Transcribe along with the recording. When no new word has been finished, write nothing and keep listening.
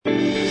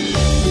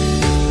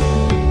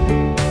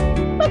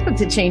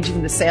Welcome to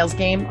Changing the Sales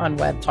Game on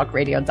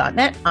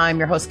webtalkradio.net. I'm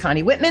your host,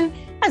 Connie Whitman.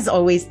 As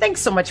always,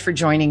 thanks so much for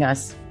joining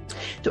us.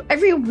 So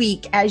every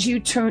week as you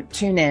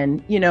tune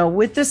in,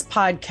 with this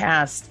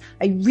podcast,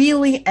 I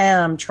really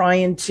am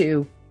trying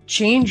to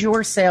change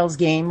your sales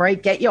game,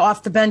 right? Get you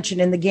off the bench and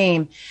in the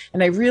game.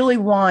 And I really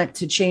want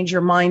to change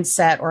your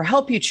mindset or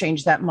help you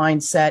change that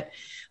mindset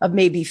of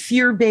maybe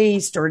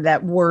fear-based or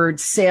that word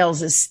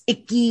sales is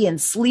icky and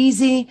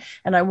sleazy.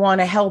 And I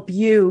want to help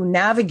you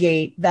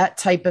navigate that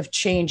type of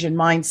change in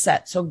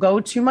mindset. So go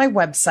to my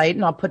website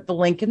and I'll put the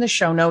link in the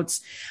show notes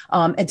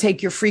and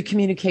take your free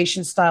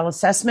communication style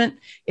assessment.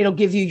 It'll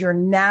give you your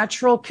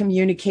natural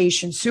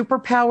communication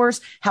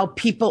superpowers, how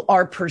people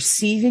are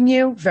perceiving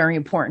you. Very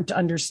important to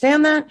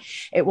understand that.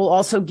 It will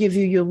also give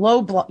you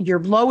your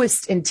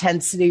lowest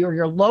intensity or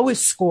your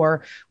lowest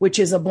score, which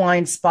is a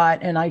blind spot.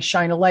 And I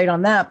shine a light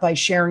on that by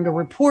sharing a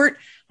report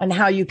on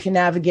how you can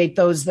navigate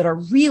those that are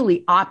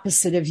really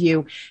opposite of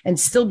you and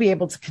still be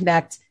able to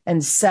connect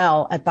and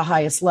sell at the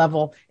highest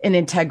level in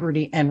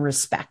integrity and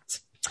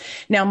respect.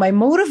 Now, my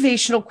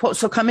motivational quote,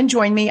 so come and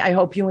join me. I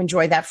hope you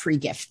enjoy that free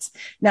gift.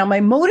 Now, my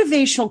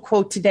motivational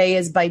quote today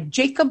is by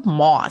Jacob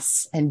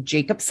Moss. And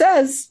Jacob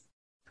says,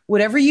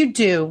 whatever you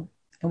do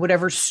and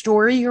whatever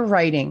story you're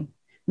writing,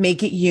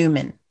 make it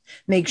human.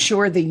 Make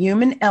sure the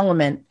human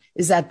element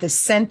is at the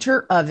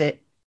center of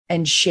it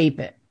and shape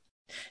it.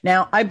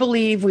 Now, I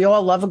believe we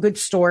all love a good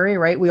story,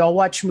 right? We all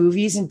watch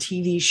movies and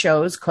TV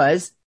shows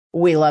because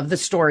we love the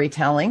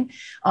storytelling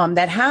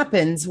that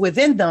happens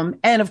within them.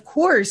 And of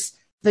course,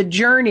 the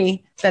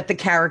journey that the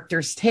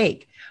characters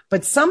take.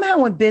 But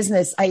somehow in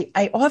business,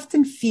 I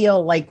often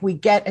feel like we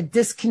get a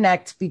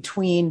disconnect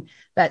between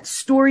that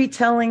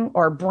storytelling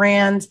or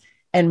brand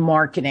and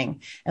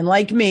marketing. And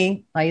like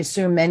me, I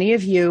assume many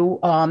of you,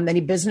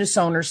 many business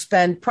owners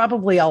spend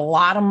probably a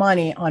lot of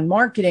money on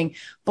marketing,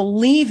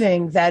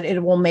 believing that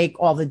it will make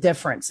all the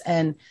difference.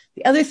 And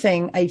the other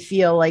thing I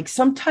feel like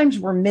sometimes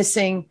we're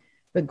missing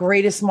the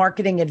greatest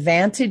marketing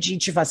advantage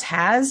each of us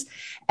has.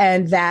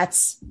 And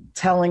that's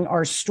telling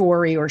our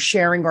story or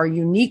sharing our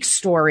unique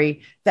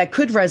story that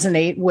could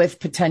resonate with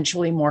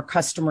potentially more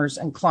customers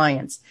and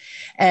clients.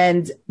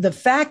 And the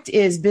fact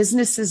is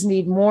businesses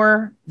need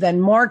more than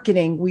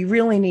marketing. We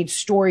really need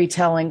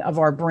storytelling of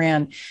our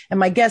brand. And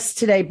my guest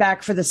today,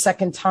 back for the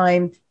second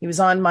time, he was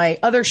on my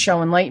other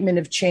show, Enlightenment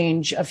of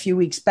Change, a few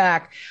weeks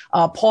back,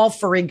 Paul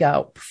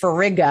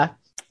Furiga.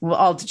 Well,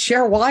 I'll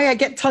share why I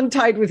get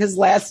tongue-tied with his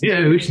last name.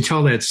 Yeah, we should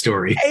tell that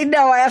story. I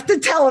know, I have to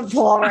tell it,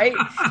 Paul, right?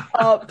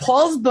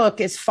 Paul's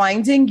book is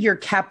Finding Your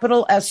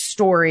Capital S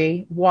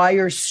Story, Why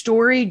Your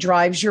Story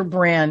Drives Your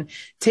Brand.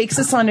 Takes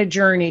us on a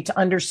journey to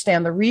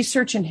understand the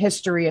research and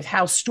history of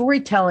how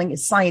storytelling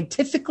is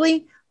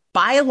scientifically,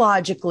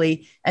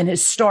 biologically, and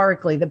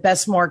historically the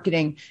best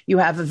marketing you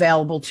have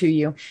available to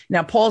you.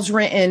 Now, Paul's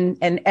written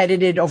and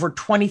edited over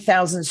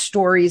 20,000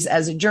 stories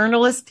as a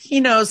journalist. He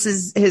knows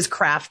his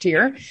craft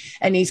here,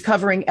 and he's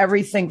covering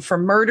everything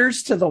from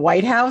murders to the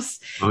White House.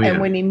 Oh, yeah.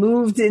 And when he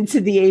moved into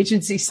the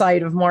agency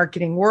side of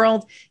marketing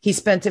world, he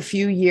spent a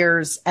few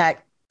years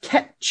at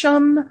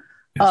Ketchum.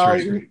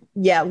 Right.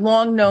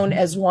 Long known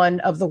as one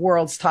of the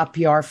world's top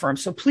PR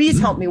firms. So please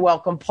help me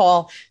welcome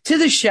Paul to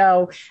the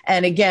show.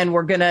 And again,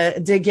 we're going to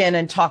dig in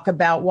and talk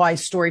about why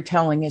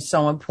storytelling is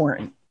so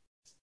important.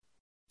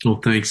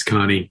 Well, thanks,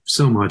 Connie,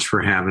 so much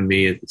for having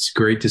me. It's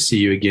great to see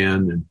you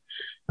again. And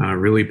I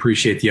really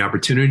appreciate the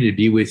opportunity to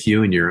be with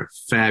you and your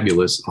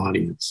fabulous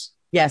audience.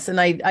 Yes.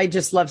 And I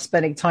just love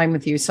spending time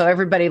with you. So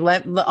everybody,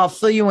 I'll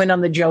fill you in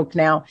on the joke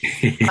now.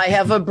 I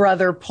have a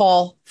brother,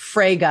 Paul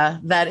Furiga.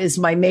 That is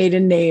my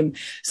maiden name.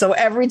 So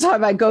every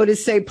time I go to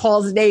say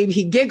Paul's name,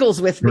 he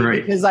giggles with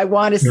me because I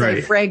want to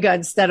say Furiga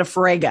instead of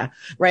Furiga.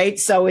 Right.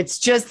 So it's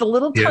just a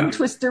little tongue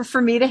twister for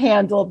me to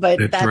handle, but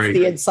that's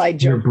the inside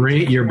joke.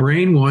 Your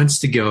brain wants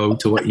to go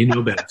to what you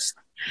know best.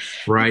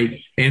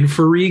 Right. And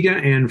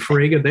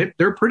Furiga,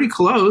 they're pretty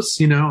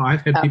close.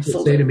 I've had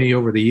people say to me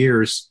over the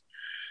years,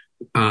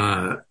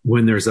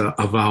 when there's a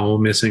vowel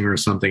missing or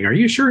something, are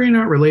you sure you're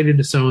not related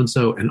to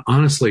so-and-so? And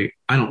honestly,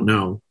 I don't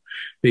know,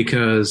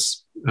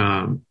 because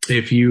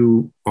if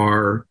you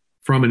are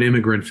from an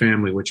immigrant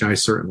family, which I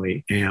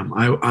certainly am,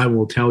 I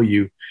will tell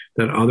you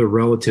that other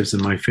relatives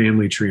in my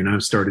family tree, and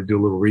I've started to do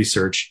a little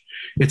research,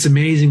 it's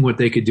amazing what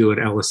they could do at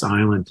Ellis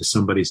Island to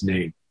somebody's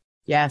name.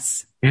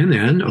 Yes. And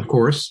then, of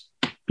course,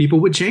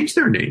 people would change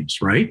their names,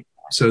 right?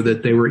 So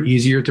that they were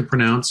easier to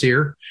pronounce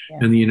here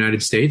in the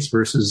United States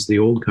versus the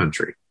old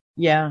country.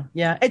 Yeah.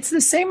 Yeah. It's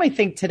the same, I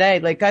think, today.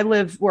 Like I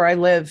live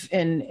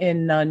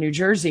in New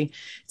Jersey.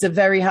 It's a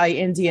very high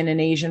Indian and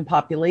Asian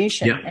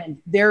population. Yeah.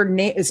 And their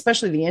name,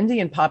 especially the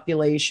Indian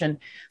population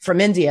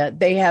from India,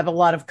 they have a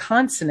lot of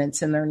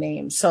consonants in their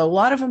names. So a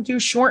lot of them do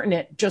shorten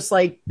it, just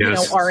like,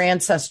 our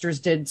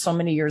ancestors did so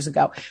many years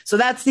ago. So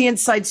that's the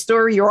inside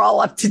story. You're all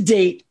up to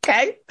date.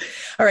 Okay.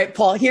 All right,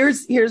 Paul,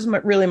 here's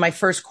really my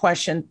first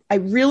question. I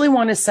really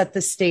want to set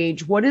the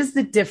stage. What is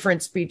the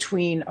difference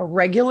between a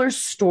regular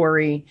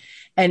story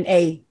and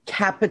a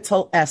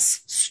capital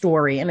S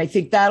story? And I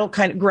think that'll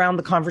kind of ground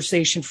the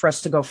conversation for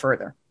us to go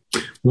further.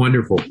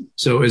 Wonderful.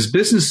 So as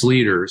business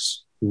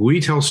leaders,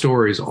 we tell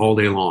stories all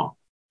day long.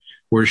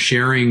 We're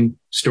sharing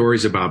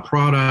stories about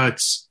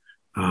products.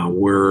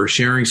 We're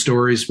sharing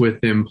stories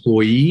with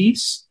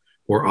employees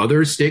or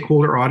other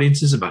stakeholder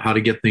audiences about how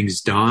to get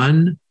things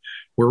done.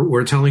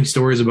 We're telling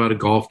stories about a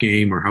golf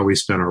game or how we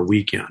spent our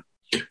weekend.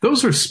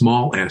 Those are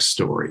small S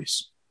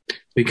stories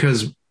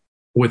because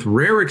with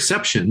rare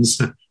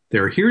exceptions,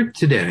 they're here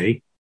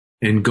today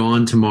and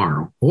gone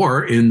tomorrow.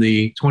 Or in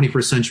the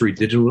 21st century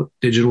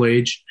digital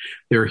age,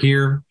 they're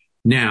here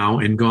now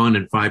and gone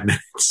in 5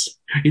 minutes.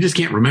 You just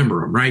can't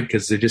remember them, right?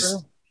 Because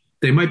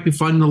they might be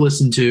fun to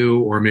listen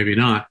to or maybe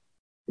not.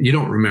 You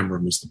don't remember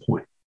them is the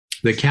point.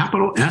 The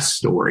capital S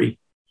story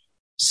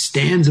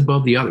stands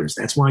above the others.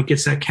 That's why it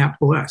gets that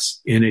capital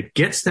S. And it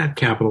gets that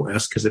capital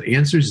S because it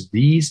answers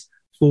these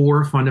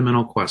 4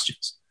 fundamental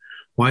questions.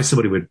 Why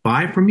somebody would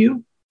buy from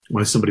you,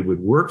 why somebody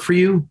would work for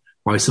you,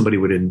 why somebody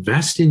would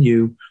invest in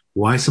you,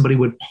 why somebody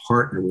would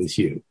partner with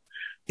you.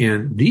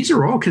 And these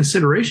are all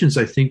considerations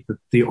I think that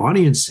the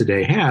audience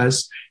today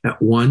has at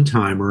one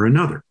time or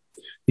another.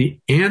 The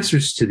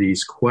answers to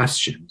these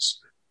questions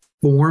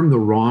form the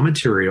raw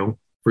material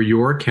for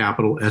your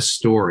capital S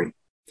story.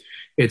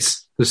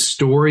 It's the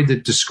story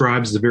that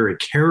describes the very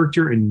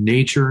character and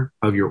nature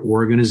of your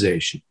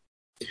organization.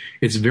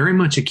 It's very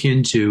much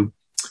akin to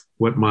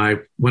what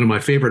one of my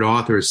favorite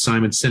authors,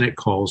 Simon Sinek,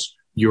 calls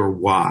your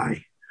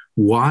why.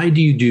 Why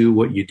do you do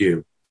what you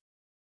do?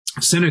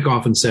 Sinek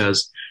often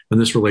says, and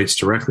this relates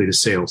directly to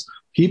sales,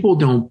 people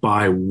don't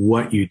buy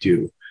what you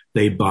do.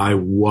 They buy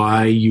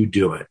why you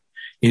do it.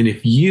 And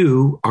if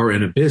you are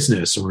in a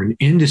business or an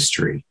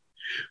industry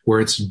where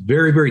it's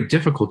very, very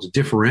difficult to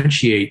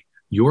differentiate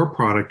your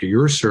product or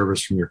your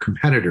service from your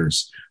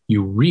competitors,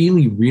 you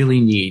really, really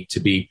need to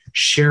be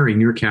sharing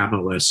your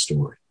capital S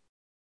story.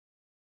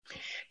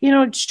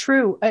 It's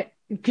true.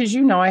 Because,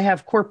 I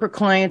have corporate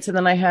clients and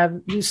then I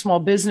have you small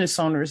business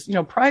owners,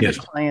 private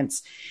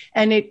clients,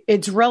 and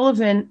it's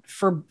relevant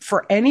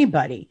for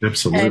anybody.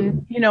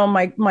 Absolutely.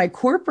 And, my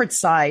corporate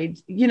side,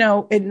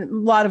 and a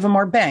lot of them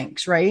are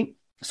banks, right?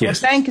 So a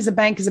bank is a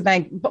bank is a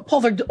bank, but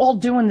Paul, they're all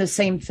doing the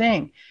same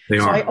thing. They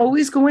are. I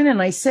always go in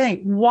and I say,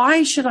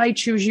 why should I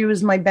choose you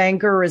as my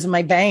banker or as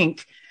my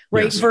bank?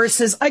 Right. Yes.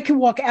 Versus I can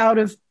walk out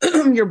of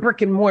your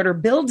brick and mortar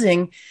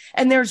building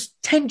and there's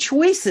 10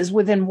 choices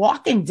within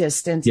walking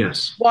distance.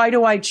 Yes. Why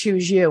do I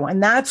choose you?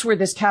 And that's where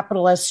this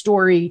capital S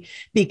story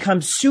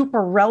becomes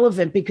super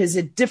relevant because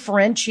it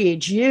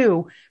differentiates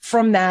you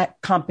from that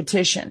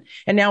competition.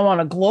 And now on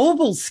a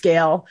global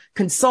scale,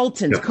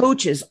 consultants,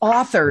 coaches,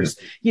 authors,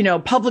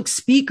 public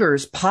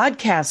speakers,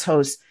 podcast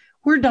hosts,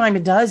 we're a dime a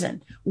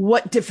dozen.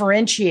 What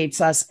differentiates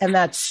us and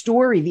that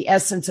story, the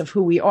essence of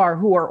who we are,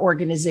 who our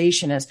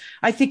organization is.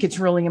 I think it's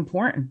really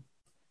important.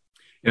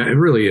 Yeah, it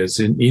really is.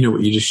 And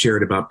what you just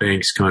shared about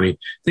banks, Connie,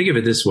 think of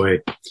it this way.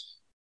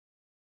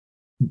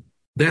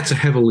 That's a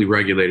heavily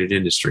regulated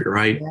industry,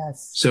 right?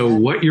 Yes. So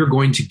what you're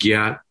going to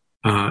get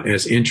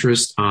as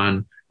interest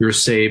on your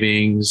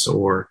savings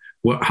or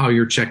how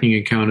your checking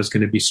account is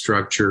going to be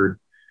structured,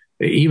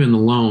 even the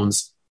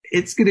loans,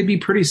 it's going to be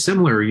pretty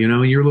similar.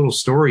 Your little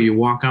story, you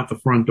walk out the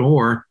front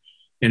door,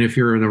 and if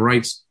you're in the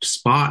right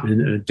spot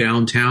in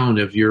downtown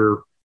of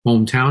your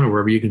hometown or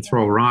wherever, you can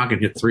throw a rock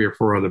and hit 3 or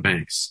 4 other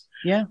banks.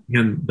 Yeah.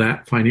 And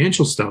that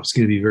financial stuff is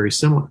going to be very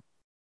similar.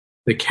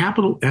 The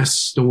capital S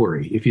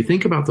story, if you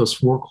think about those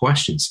 4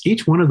 questions,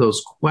 each one of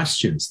those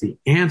questions, the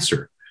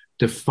answer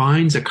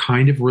defines a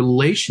kind of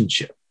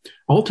relationship.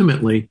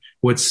 Ultimately,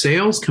 what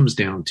sales comes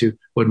down to,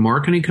 what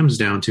marketing comes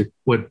down to,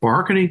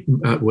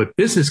 what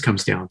business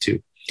comes down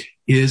to,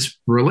 is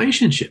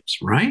relationships,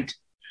 right?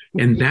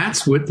 And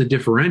that's what the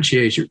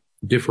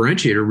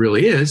differentiator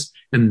really is.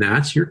 And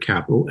that's your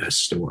capital S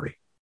story.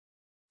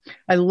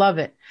 I love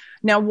it.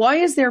 Now, why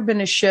has there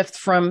been a shift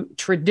from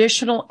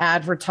traditional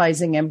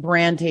advertising and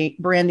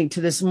branding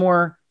to this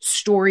more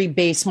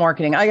story-based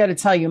marketing? I got to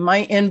tell you,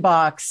 my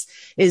inbox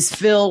is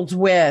filled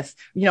with,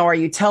 are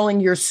you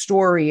telling your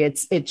story?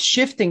 It's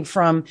shifting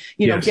from,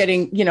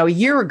 getting, a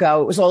year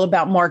ago, it was all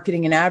about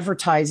marketing and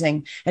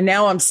advertising. And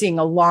now I'm seeing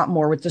a lot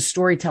more with the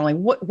storytelling.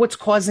 What's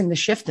causing the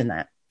shift in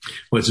that?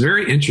 Well, it's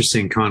very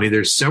interesting, Connie.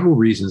 There's several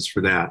reasons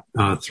for that.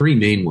 3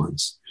 main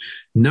ones.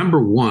 Number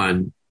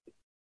 1,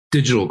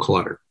 digital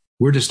clutter.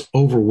 We're just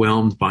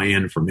overwhelmed by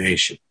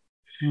information.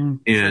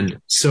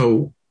 And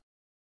so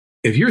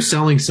if you're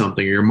selling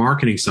something or you're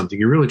marketing something,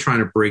 you're really trying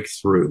to break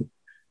through.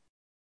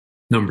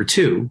 Number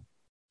 2,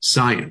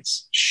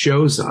 science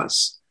shows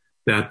us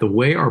that the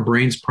way our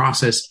brains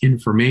process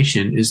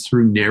information is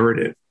through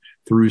narrative,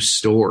 through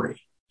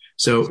story.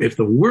 So if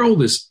the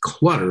world is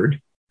cluttered,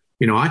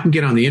 I can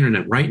get on the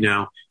internet right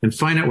now and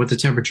find out what the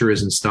temperature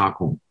is in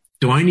Stockholm.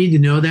 Do I need to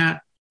know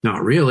that?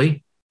 Not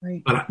really.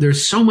 Right. But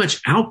there's so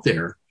much out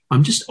there.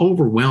 I'm just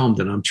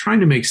overwhelmed and I'm trying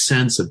to make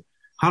sense of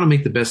how to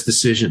make the best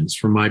decisions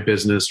for my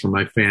business, for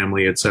my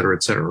family, et cetera,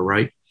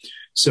 right?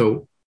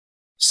 So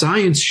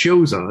science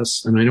shows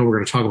us, and I know we're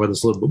going to talk about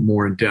this a little bit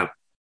more in depth,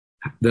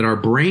 that our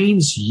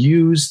brains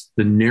use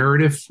the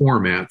narrative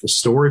format, the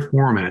story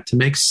format, to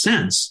make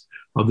sense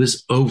of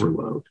this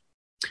overload.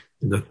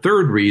 The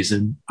third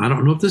reason, I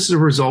don't know if this is a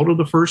result of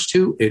the first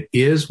two. It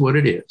is what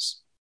it is.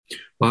 A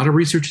lot of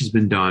research has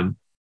been done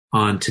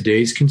on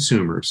today's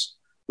consumers.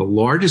 The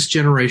largest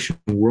generation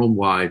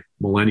worldwide,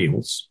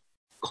 millennials.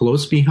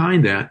 Close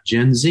behind that,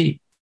 Gen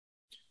Z.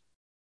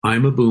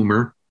 I'm a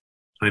boomer.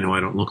 I know I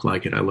don't look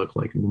like it. I look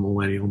like a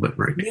millennial, but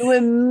right. You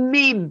and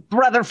me,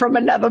 brother from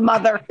another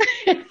mother.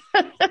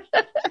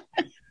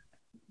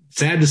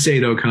 Sad to say,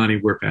 though, Connie,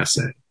 we're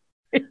passé.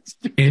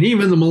 And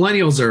even the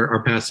millennials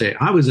are passé.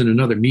 I was in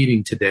another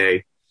meeting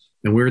today,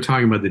 and we were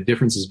talking about the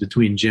differences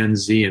between Gen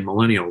Z and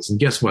millennials. And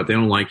guess what? They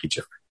don't like each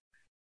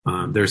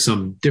other. There's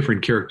some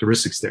different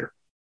characteristics there.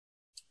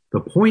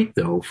 The point,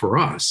 though, for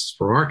us,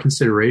 for our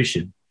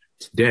consideration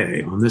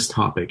today on this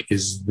topic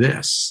is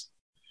this.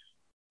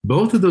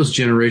 Both of those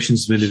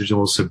generations of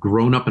individuals have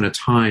grown up in a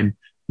time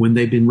when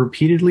they've been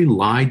repeatedly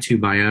lied to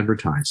by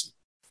advertising.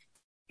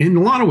 In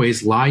a lot of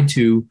ways, lied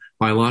to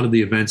by a lot of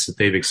the events that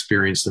they've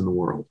experienced in the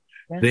world.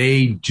 Yeah.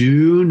 They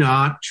do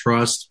not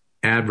trust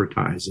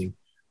advertising,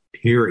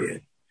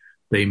 period.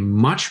 They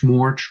much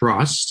more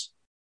trust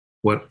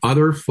what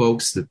other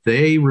folks that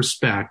they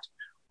respect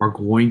are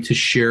going to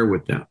share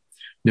with them.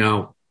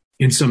 Now,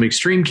 in some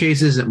extreme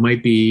cases, it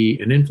might be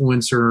an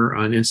influencer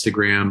on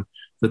Instagram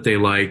that they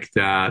like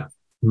that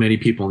many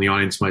people in the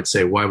audience might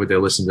say, why would they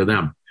listen to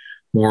them?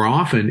 More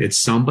often, it's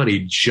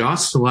somebody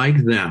just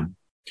like them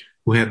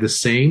who had the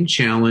same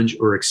challenge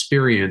or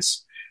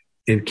experience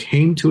and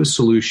came to a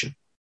solution.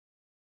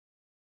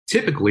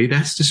 Typically,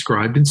 that's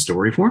described in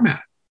story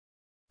format.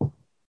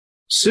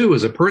 Sue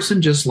is a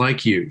person just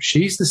like you.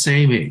 She's the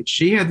same age.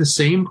 She had the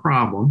same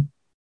problem.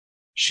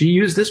 She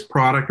used this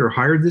product or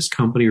hired this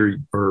company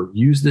or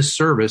used this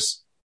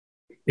service.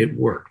 It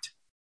worked.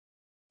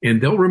 And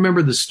they'll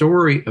remember the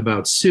story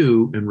about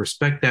Sue and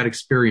respect that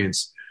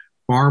experience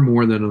far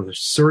more than a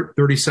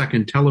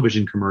 30-second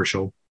television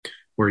commercial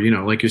where,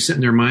 like you're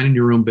sitting there minding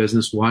your own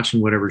business,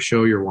 watching whatever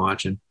show you're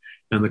watching,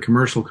 and the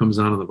commercial comes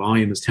on and the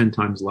volume is 10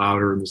 times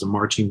louder and there's a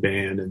marching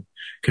band and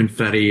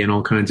confetti and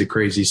all kinds of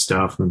crazy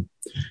stuff and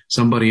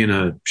somebody in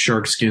a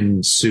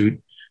sharkskin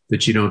suit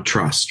that you don't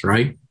trust,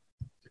 right?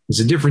 It's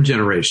a different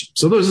generation.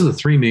 So those are the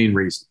three main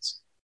reasons.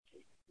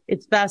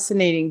 It's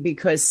fascinating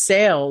because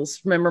sales,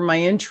 remember my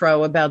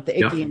intro about the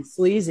icky and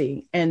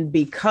sleazy, and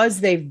because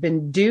they've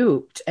been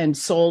duped and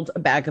sold a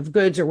bag of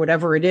goods or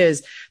whatever it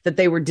is, that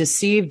they were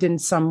deceived in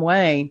some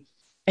way.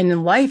 And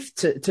in life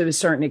to a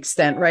certain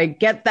extent, right?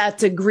 Get that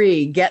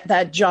degree, get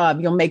that job,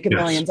 you'll make $1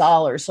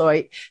 million.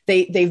 So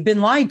they've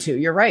been lied to.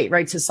 You're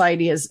right?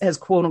 Society has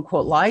quote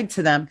unquote lied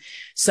to them.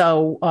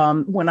 So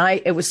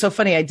it was so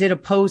funny. I did a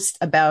post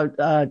about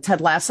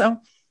Ted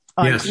Lasso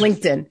on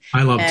LinkedIn.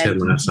 I love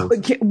Ted Lasso.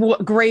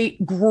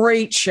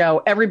 Great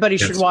show. Everybody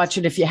should watch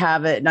it if you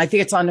have it. And I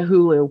think it's on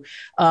Hulu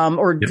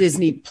or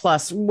Disney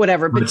Plus,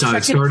 whatever. But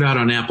it started out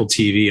on Apple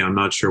TV. I'm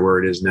not sure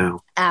where it is now.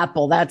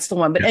 Apple, that's the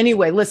one. But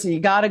anyway, listen, you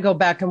got to go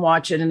back and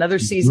watch it. Another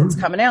season's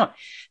coming out.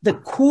 The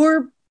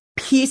core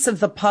piece of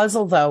the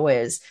puzzle, though,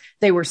 is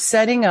they were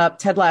setting up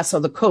Ted Lasso,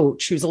 the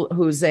coach,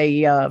 who's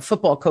a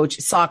football coach,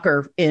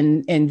 soccer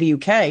in the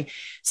UK,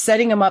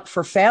 setting him up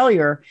for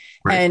failure.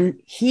 Right.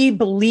 And he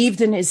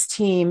believed in his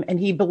team and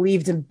he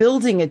believed in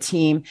building a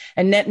team.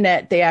 And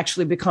net, they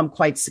actually become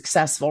quite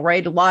successful,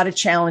 right? A lot of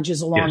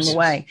challenges along the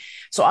way.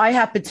 So I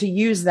happen to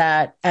use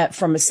that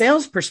from a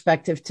sales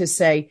perspective to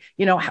say,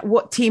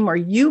 what team are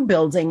you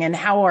building and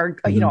how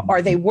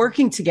are they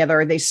working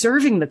together? Are they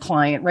serving the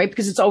client, right?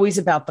 Because it's always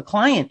about the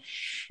client.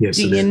 Yes,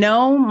 Do you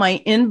know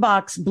my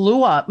inbox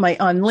blew up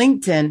on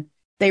LinkedIn?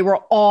 They were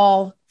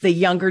all the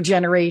younger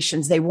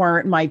generations. They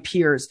weren't my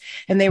peers.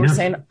 And they were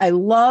saying, I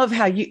love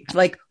how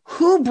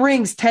who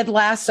brings Ted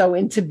Lasso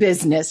into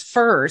business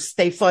first?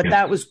 They thought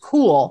that was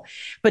cool,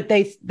 but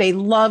they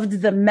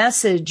loved the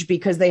message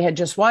because they had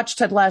just watched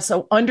Ted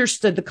Lasso,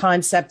 understood the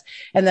concept,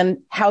 and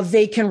then how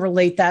they can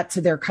relate that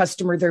to their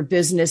customer, their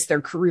business,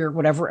 their career,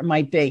 whatever it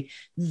might be.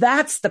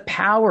 That's the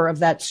power of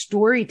that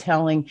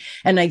storytelling.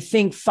 And I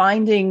think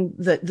finding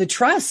the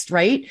trust,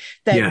 right?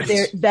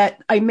 That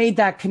I made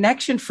that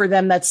connection for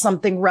them. That's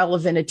something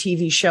relevant, a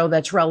TV show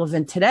that's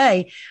relevant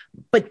today.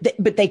 But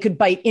they could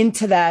bite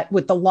into that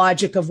with the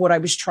logic of what I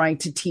was trying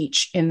to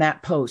teach in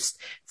that post.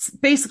 It's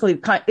basically,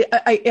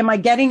 am I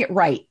getting it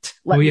right?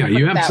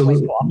 You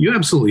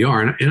absolutely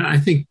are. And I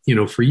think,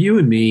 for you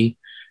and me,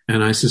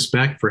 and I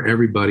suspect for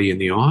everybody in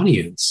the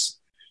audience,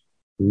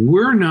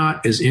 we're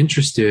not as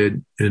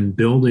interested in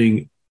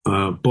building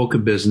a book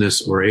of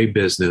business or a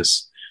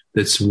business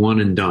that's one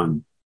and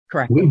done.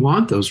 Correct. We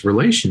want those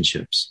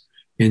relationships.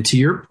 And to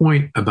your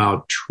point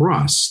about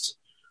trust,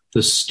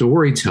 the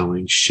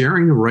storytelling,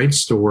 sharing the right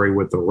story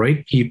with the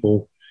right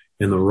people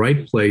in the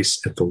right place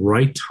at the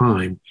right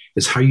time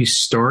is how you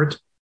start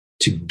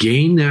to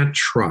gain that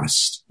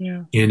trust.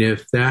 Yeah. And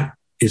if that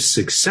is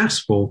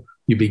successful,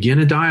 you begin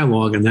a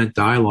dialogue and that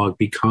dialogue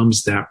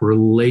becomes that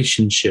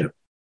relationship.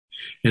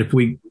 And if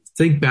we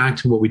think back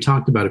to what we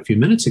talked about a few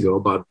minutes ago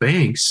about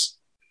banks,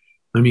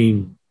 I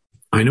mean,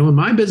 I know in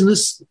my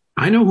business,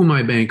 I know who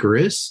my banker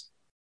is.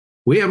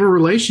 We have a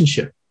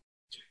relationship.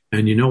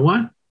 And you know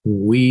what?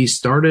 we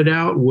started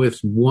out with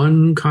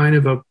one kind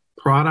of a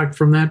product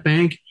from that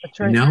bank. That's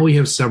right. And now we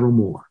have several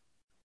more.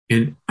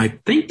 And I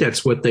think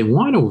that's what they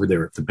want over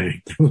there at the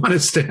bank. They want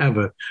us to have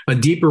a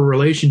deeper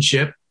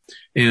relationship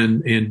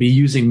and be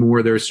using more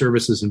of their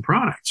services and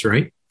products,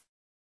 right?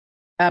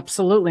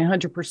 Absolutely,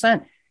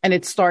 100%. And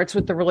it starts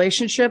with the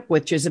relationship,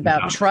 which is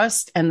about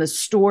trust and the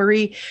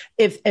story.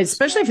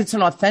 Especially if it's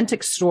an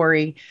authentic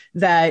story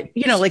that,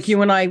 like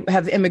you and I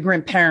have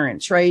immigrant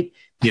parents, right?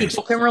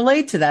 People can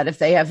relate to that if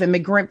they have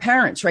immigrant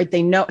parents, right?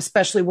 They know,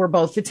 especially we're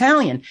both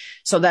Italian.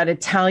 So that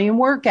Italian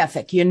work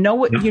ethic, you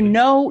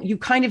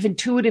kind of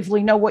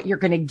intuitively know what you're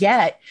going to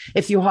get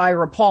if you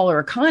hire a Paul or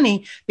a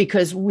Connie,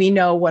 because we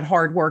know what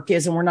hard work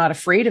is and we're not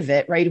afraid of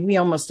it, right? We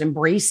almost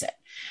embrace it.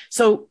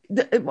 So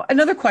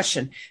another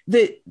question,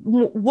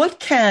 what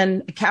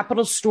can a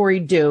capital story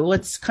do?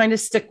 Let's kind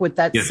of stick with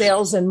that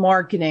sales and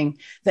marketing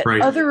that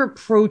other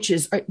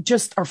approaches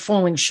are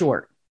falling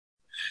short.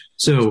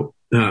 So,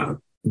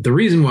 the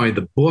reason why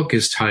the book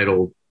is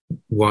titled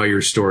Why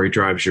Your Story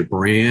Drives Your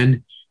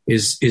Brand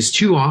is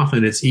too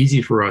often it's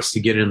easy for us to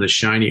get in the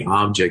shiny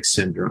object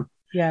syndrome.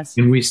 Yes.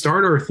 And we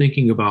start our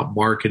thinking about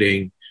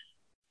marketing.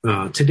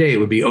 Today it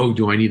would be,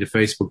 do I need a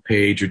Facebook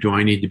page or do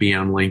I need to be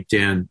on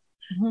LinkedIn?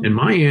 Mm-hmm. And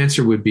my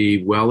answer would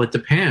be, well, it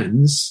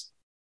depends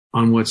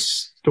on what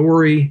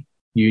story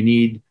you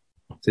need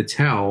to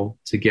tell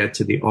to get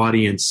to the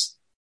audience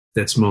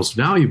that's most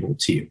valuable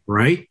to you,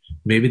 right?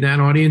 Maybe that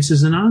audience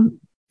isn't on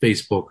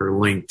Facebook or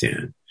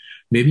LinkedIn.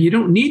 Maybe you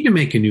don't need to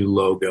make a new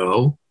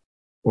logo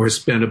or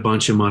spend a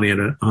bunch of money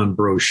on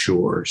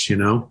brochures,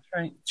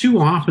 Right. Too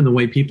often the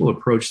way people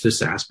approach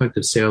this aspect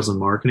of sales and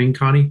marketing,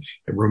 Connie,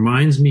 it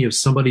reminds me of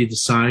somebody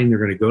deciding they're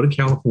going to go to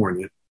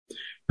California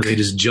and they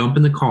just jump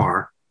in the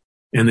car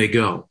and they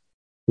go,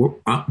 where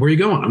are you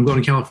going? I'm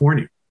going to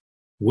California.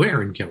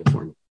 Where in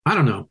California? I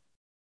don't know.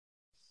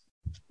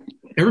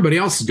 Everybody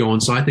else is going,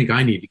 so I think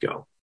I need to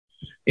go.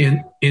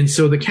 And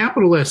so the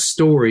capital S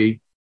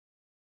story,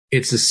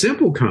 it's a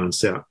simple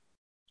concept.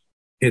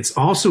 It's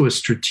also a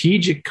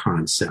strategic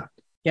concept.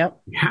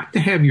 Yep. You have to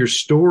have your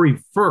story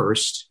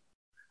first.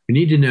 You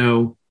need to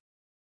know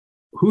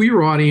who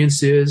your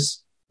audience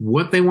is,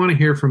 what they want to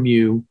hear from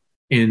you,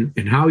 and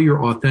how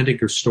your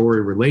authentic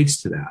story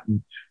relates to that.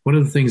 And one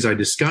of the things I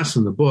discuss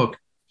in the book,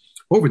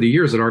 over the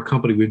years at our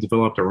company, we've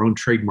developed our own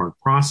trademark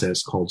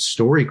process called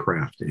story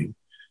crafting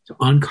to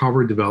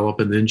uncover, develop,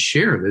 and then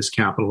share this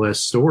capital S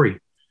story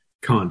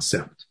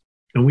concept.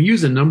 And we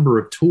use a number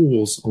of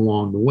tools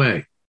along the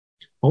way.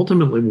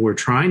 Ultimately, what we're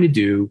trying to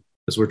do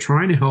is we're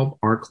trying to help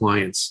our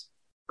clients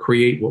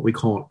create what we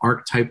call an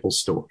archetypal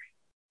story.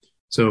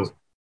 So,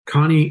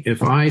 Connie,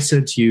 if I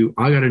said to you,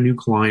 I got a new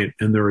client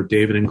and they're a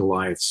David and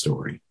Goliath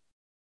story,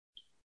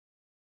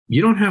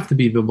 you don't have to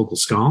be a biblical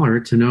scholar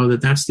to know that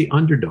that's the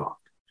underdog.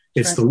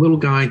 It's the little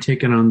guy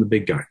taking on the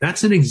big guy.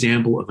 That's an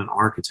example of an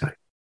archetype.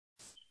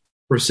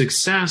 For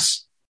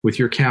success with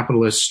your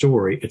capital S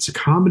story, it's a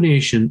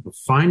combination of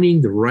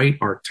finding the right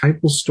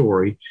archetypal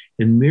story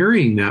and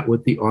marrying that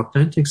with the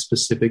authentic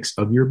specifics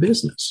of your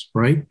business,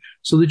 right?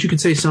 So that you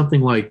could say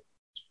something like,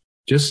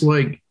 just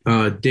like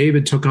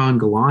David took on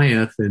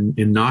Goliath and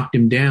knocked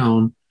him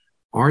down,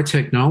 our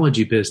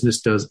technology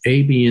business does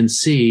A, B, and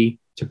C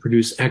to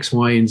produce X,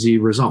 Y, and Z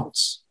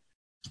results.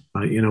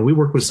 We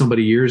worked with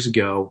somebody years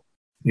ago,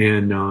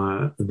 and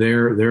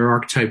their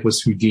archetype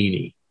was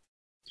Houdini.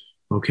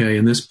 Okay,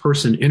 and this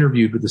person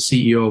interviewed with the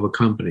CEO of a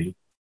company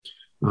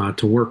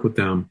to work with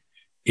them.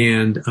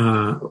 And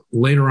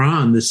later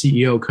on, the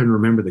CEO couldn't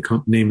remember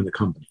the name of the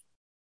company.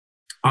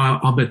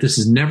 I'll bet this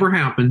has never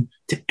happened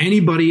to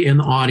anybody in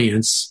the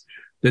audience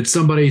that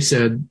somebody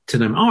said to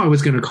them, I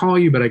was going to call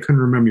you, but I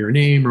couldn't remember your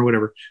name or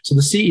whatever. So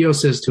the CEO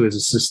says to his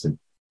assistant,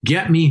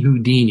 get me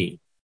Houdini.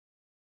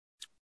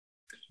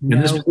 No.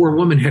 And this poor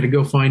woman had to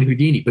go find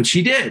Houdini, but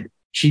she did.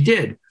 She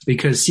did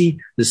because, the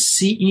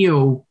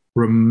CEO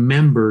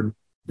remembered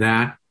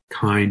that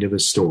kind of a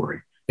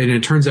story. And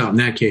it turns out in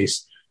that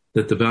case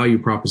that the value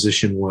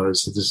proposition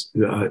was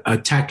a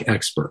tech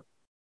expert.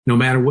 No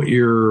matter what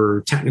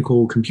your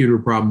technical computer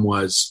problem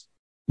was,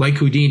 like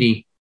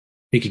Houdini,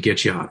 he could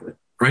get you out of it,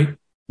 right?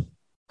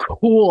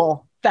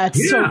 Cool.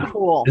 That's so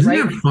cool. Isn't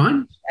that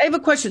fun? I have a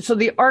question. So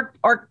the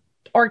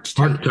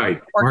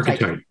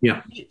archetype.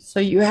 Yeah. So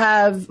you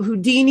have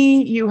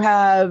Houdini, you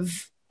have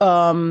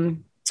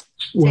David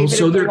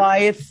and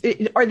Goliath.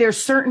 Are there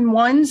certain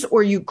ones,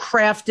 or you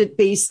craft it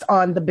based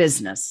on the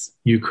business?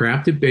 You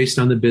craft it based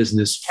on the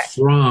business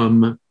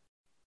from...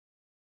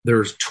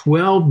 There's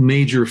 12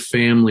 major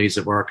families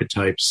of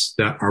archetypes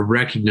that are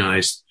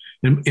recognized.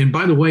 And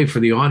by the way, for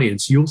the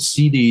audience, you'll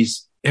see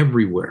these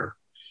everywhere.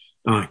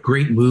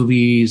 Great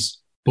movies,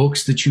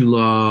 books that you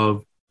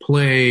love,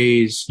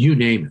 plays, you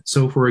name it.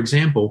 So, for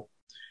example,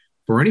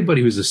 for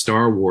anybody who's a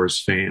Star Wars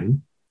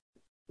fan,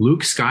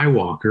 Luke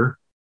Skywalker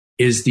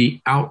is the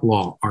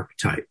outlaw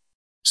archetype.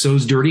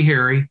 So's Dirty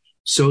Harry,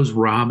 so's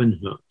Robin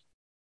Hood.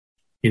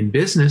 In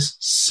business,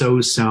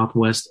 so's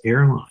Southwest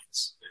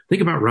Airlines.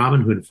 Think about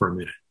Robin Hood for a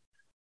minute.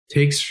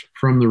 Takes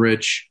from the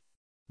rich,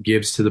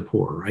 gives to the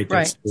poor, right?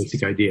 That's the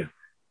basic idea.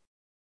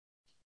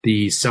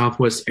 the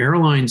Southwest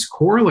Airlines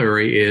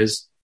corollary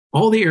is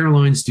all the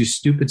airlines do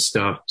stupid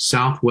stuff.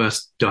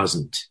 Southwest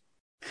doesn't.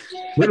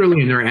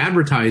 Literally in their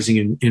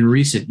advertising in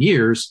recent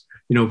years,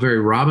 very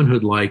Robin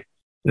Hood-like,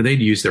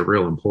 they'd use their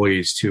real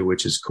employees too,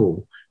 which is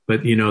cool.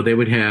 But, they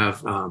would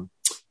have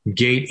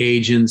gate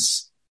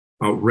agents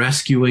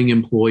rescuing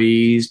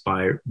employees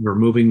by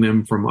removing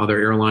them from other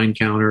airline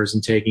counters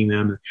and taking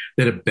them.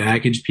 They had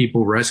baggage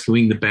people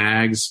rescuing the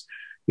bags,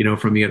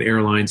 from the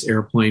airline's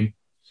airplane.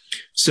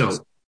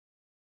 So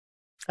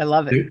I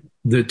love it.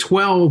 The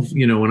 12,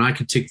 and I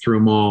could tick through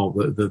them all,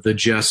 the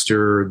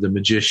jester, the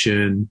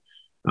magician,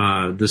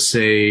 the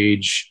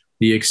sage,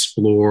 the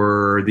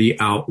explorer, the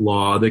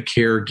outlaw, the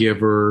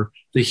caregiver,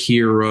 the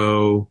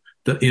hero,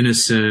 the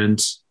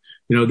innocent,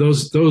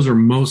 those are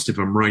most of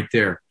them right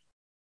there.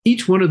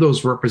 Each one of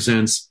those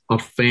represents a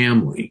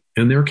family,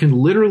 and there can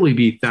literally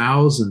be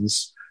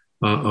thousands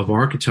of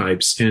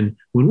archetypes. And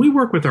when we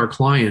work with our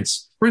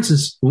clients, for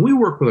instance, when we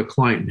work with a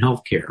client in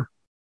healthcare,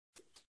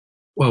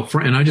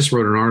 and I just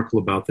wrote an article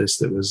about this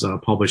that was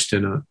published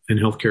in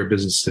Healthcare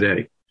Business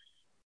Today.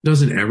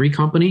 Doesn't every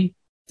company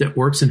that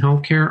works in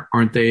healthcare,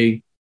 aren't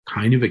they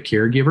kind of a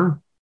caregiver,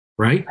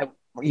 right?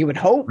 You would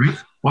hope. Right?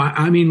 Well,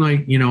 I mean,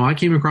 I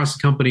came across a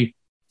company,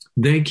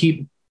 they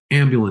keep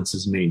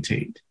ambulances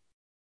maintained.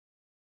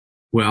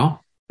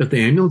 Well, if the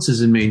ambulance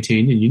isn't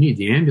maintained and you need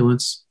the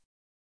ambulance,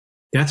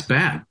 that's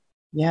bad.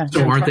 Yeah.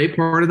 So aren't they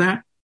part of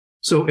that?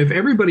 So if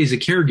everybody's a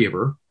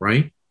caregiver,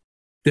 right,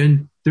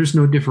 then there's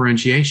no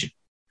differentiation.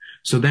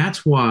 So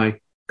that's why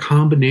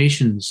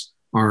combinations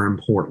are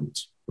important,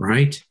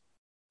 right?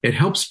 It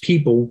helps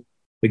people,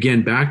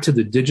 again, back to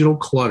the digital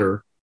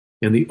clutter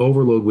and the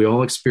overload we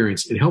all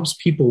experience. It helps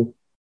people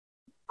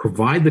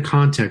provide the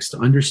context to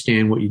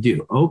understand what you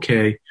do.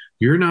 Okay,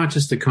 you're not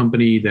just a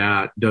company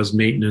that does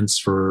maintenance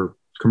for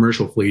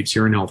commercial fleets.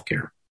 You're in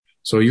healthcare.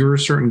 So you're a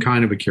certain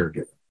kind of a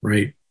caregiver,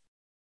 right?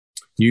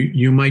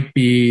 You might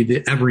be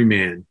the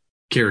everyman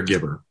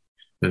caregiver.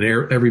 And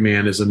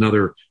everyman is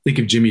another, think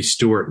of Jimmy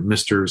Stewart and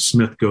Mr.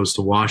 Smith Goes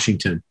to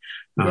Washington.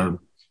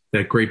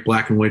 That great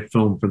black and white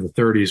film from the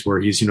 30s where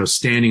he's,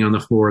 standing on the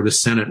floor of the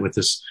Senate with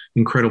this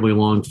incredibly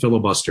long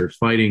filibuster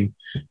fighting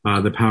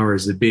the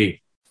powers that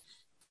be.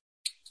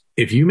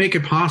 If you make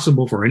it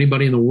possible for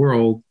anybody in the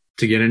world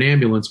to get an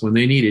ambulance when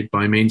they need it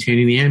by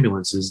maintaining the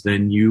ambulances,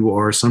 then you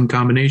are some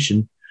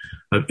combination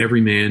of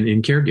everyman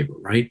and caregiver,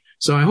 right?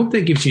 So I hope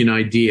that gives you an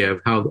idea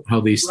of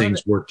how these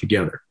things work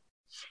together.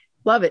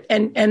 Love it.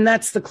 And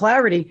that's the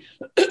clarity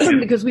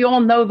because we all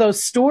know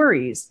those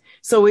stories.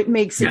 So it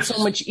makes it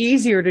so much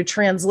easier to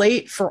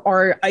translate for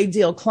our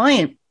ideal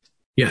client.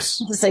 Yes.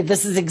 To say,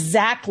 this is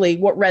exactly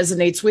what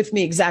resonates with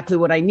me, exactly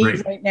what I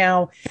need right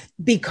now,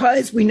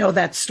 because we know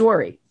that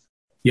story.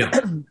 Yeah.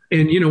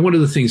 And, one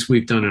of the things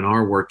we've done in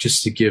our work,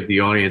 just to give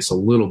the audience a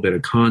little bit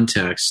of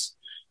context,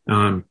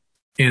 and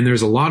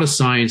there's a lot of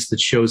science that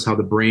shows how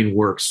the brain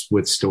works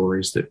with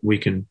stories that we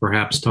can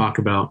perhaps talk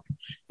about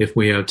if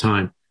we have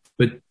time.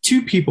 But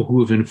two people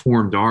who have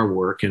informed our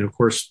work, and of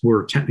course,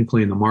 we're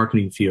technically in the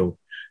marketing field,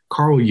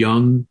 Carl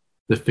Jung,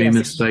 the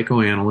famous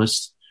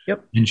psychoanalyst,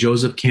 and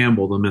Joseph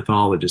Campbell, the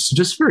mythologist. So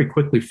just very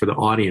quickly for the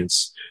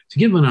audience, to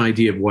give them an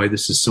idea of why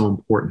this is so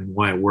important and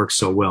why it works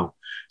so well.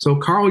 So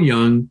Carl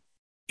Jung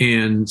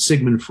and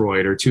Sigmund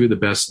Freud are two of the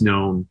best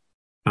known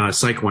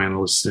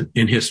psychoanalysts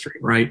in history,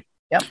 right?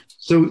 Yep.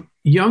 So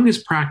Jung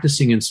is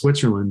practicing in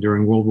Switzerland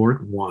during World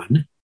War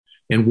I.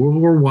 And World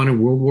War I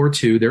and World War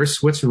II, there's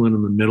Switzerland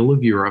in the middle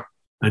of Europe,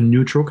 a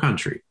neutral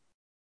country,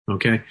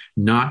 okay,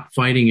 not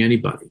fighting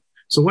anybody.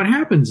 So what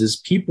happens is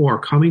people are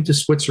coming to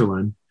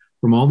Switzerland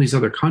from all these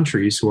other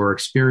countries who are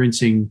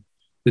experiencing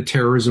the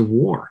terrors of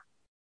war.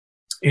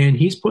 And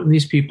he's putting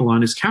these people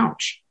on his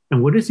couch.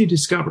 And what does he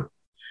discover?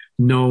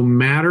 No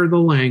matter the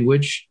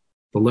language,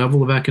 the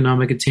level of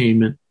economic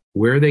attainment,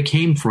 where they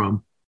came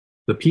from,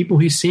 the people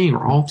he's seeing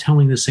are all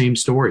telling the same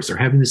stories. They're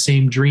having the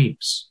same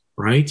dreams,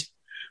 right?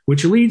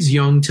 Which leads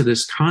Jung to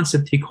this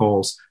concept he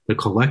calls the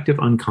collective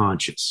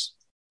unconscious,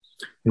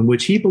 in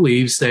which he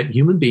believes that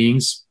human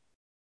beings,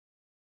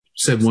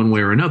 said one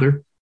way or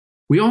another,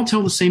 we all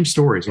tell the same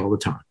stories all the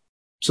time.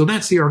 So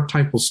that's the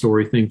archetypal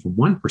story thing from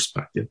one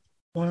perspective.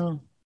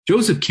 Wow.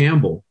 Joseph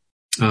Campbell,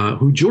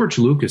 who George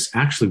Lucas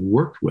actually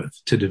worked with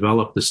to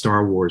develop the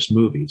Star Wars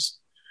movies,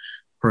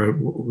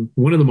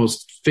 one of the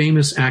most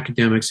famous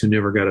academics who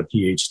never got a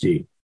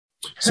PhD.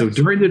 So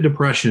during the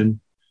Depression,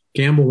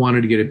 Campbell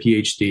wanted to get a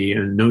PhD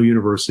and no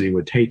university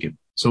would take him.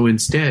 So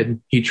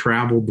instead, he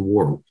traveled the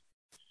world.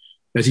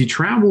 As he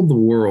traveled the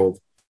world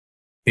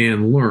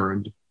and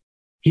learned,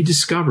 he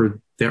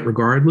discovered that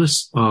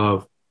regardless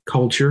of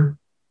culture,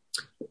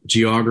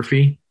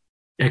 geography,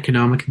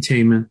 economic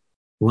attainment,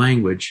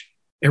 language,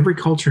 every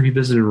culture he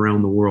visited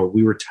around the world,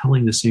 we were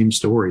telling the same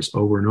stories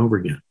over and over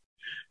again.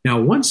 Now,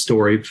 one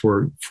story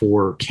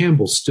for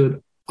Campbell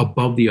stood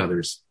above the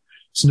others.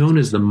 It's known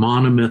as the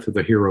monomyth of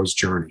the hero's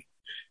journey.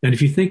 And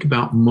if you think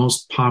about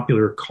most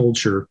popular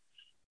culture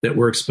that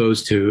we're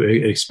exposed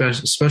to,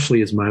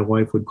 especially as my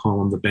wife would call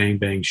them, the bang,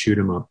 bang, shoot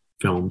 'em up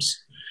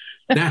films,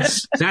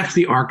 that's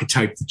the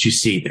archetype that you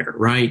see there,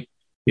 right?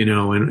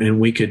 and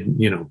we could,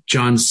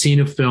 John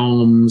Cena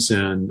films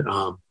and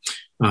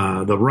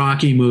the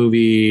Rocky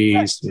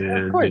movies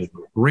and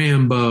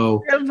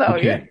Rambo.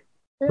 Okay.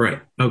 Yeah.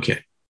 Right.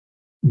 Okay.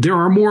 There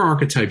are more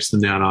archetypes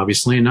than that,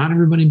 obviously, and not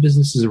everybody in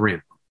business is a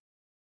Rambo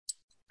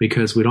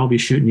because we'd all be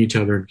shooting each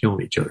other and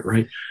killing each other,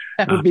 right?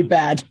 That would be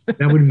bad.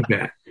 That would be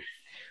bad.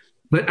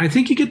 But I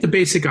think you get the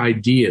basic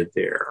idea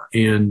there.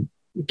 And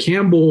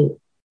Campbell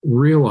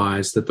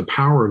realized that the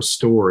power of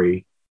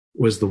story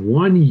was the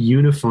one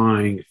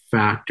unifying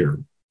factor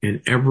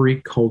in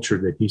every culture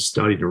that he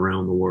studied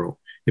around the world.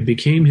 It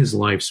became his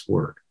life's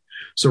work.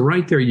 So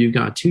right there, you've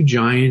got two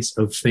giants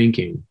of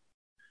thinking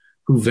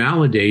who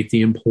validate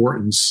the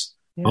importance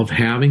of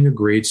having a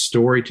great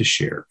story to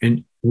share.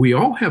 And we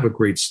all have a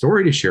great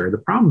story to share. The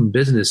problem in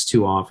business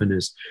too often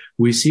is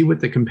we see what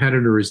the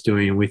competitor is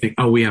doing and we think,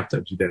 oh, we have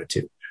to do that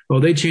too. Oh,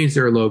 they changed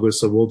their logo,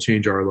 so we'll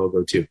change our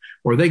logo too.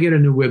 Or they get a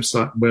new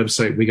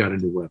website, we got a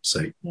new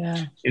website.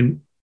 Yeah.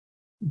 And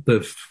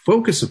the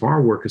focus of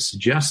our work is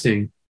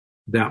suggesting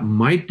that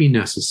might be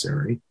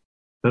necessary,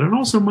 but it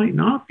also might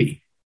not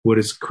be. What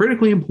is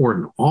critically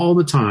important all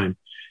the time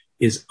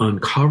is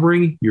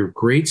uncovering your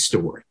great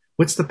story.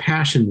 What's the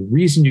passion, the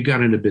reason you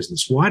got into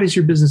business? Why does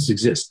your business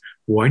exist?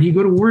 Why do you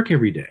go to work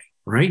every day,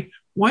 right?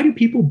 Why do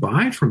people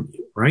buy from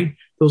you, right?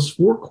 Those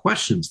 4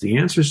 questions, the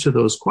answers to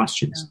those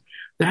questions,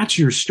 that's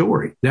your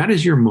story. That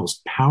is your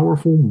most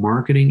powerful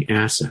marketing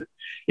asset.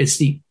 It's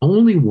the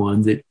only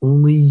one that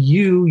only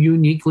you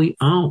uniquely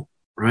own,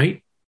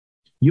 right?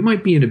 You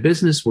might be in a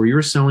business where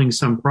you're selling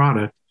some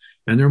product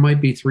and there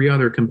might be 3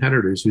 other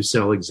competitors who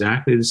sell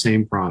exactly the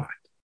same product.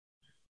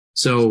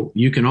 So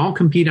you can all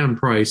compete on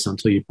price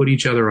until you put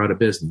each other out of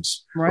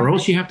business, or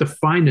else you have to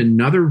find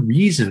another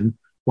reason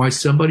why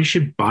somebody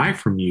should buy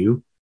from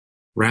you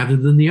rather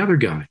than the other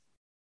guy.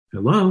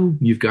 Hello,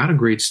 you've got a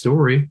great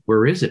story.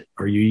 Where is it?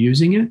 Are you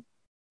using it?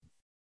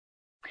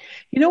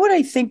 You know what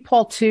I think,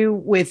 Paul, too,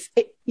 with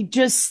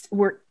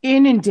we're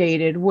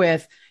inundated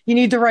with, you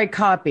need the right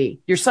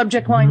copy. Your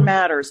subject line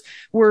matters.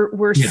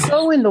 We're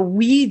so in the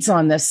weeds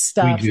on this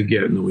stuff. We do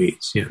get in the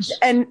weeds, yes.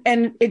 And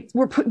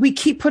we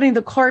keep putting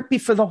the cart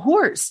before the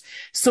horse.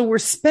 So we're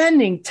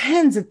spending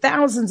tens of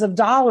thousands of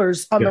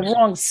dollars on the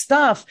wrong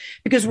stuff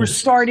because we're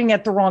starting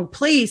at the wrong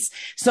place.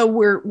 So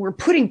we're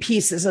putting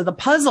pieces of the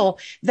puzzle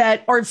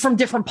that are from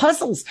different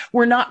puzzles.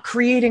 We're not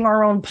creating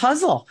our own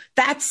puzzle.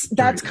 That's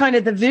kind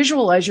of the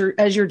visual as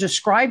you're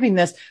describing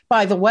this.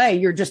 By the way,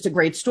 you're just a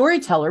great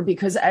storyteller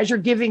because as you're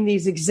giving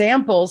these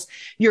examples,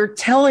 you're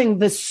telling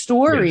the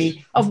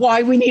story of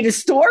why we need a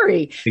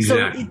story.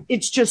 Exactly. So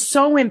it's just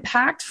so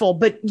impactful.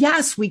 But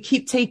yes, we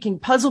keep taking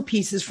puzzle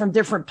pieces from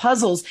different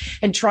puzzles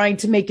and trying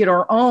to make it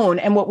our own.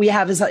 And what we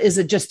have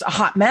is just a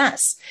hot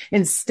mess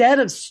instead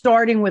of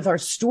starting with our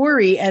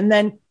story and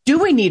then do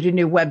we need a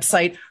new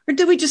website or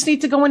do we just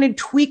need to go in and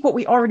tweak what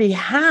we already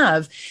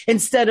have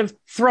instead of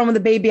throwing the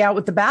baby out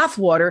with the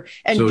bathwater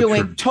and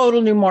doing total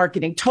new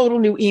marketing, total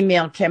new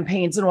email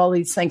campaigns and all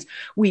these things?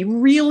 We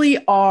really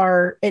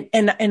are.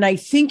 And I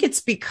think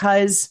it's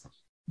because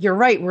you're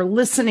right. We're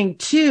listening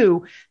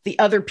to the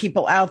other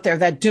people out there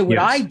that do what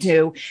I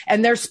do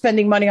and they're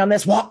spending money on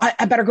this. Well,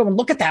 I better go and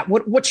look at that.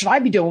 What should I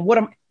be doing?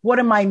 What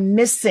am I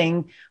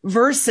missing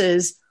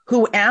versus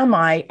who am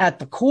I at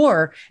the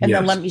core? And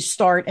then let me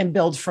start and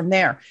build from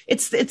there.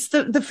 It's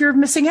the fear of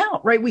missing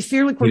out, right? We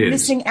feel like we're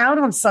missing out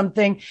on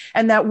something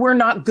and that we're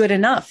not good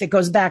enough. It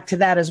goes back to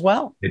that as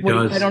well. It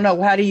does. I don't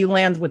know. How do you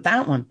land with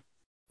that one?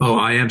 Oh,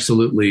 I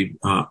absolutely.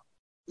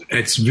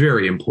 It's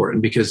very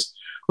important because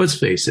let's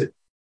face it.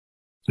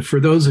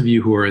 For those of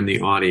you who are in the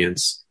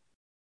audience,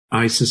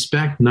 I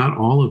suspect not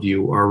all of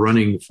you are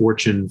running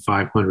Fortune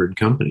 500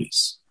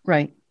 companies.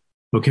 Right.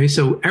 Okay,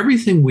 so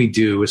everything we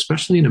do,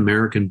 especially in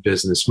American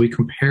business, we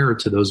compare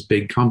to those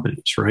big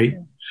companies, right?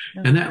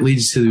 Yeah. And that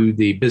leads to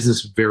the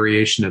business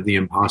variation of the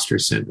imposter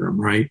syndrome,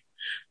 right?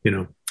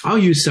 I'll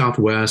use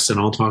Southwest and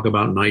I'll talk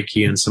about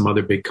Nike and some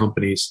other big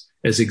companies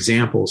as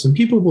examples. And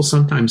people will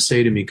sometimes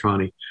say to me,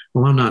 Connie,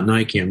 well, I'm not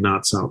Nike, I'm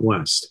not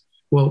Southwest.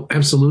 Well,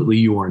 absolutely,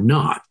 you are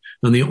not.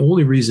 And the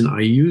only reason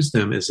I use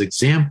them as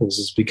examples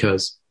is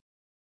because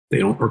they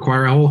don't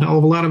require a whole hell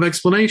of a lot of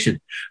explanation.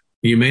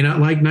 You may not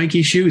like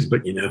Nike shoes,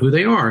 but you know who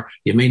they are.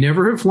 You may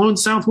never have flown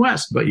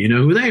Southwest, but you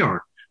know who they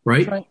are,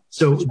 right?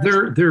 So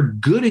they're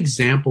good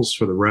examples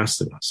for the rest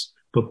of us.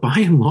 But by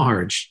and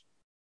large,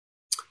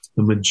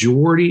 the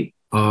majority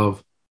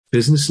of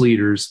business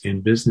leaders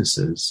and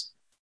businesses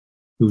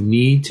who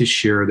need to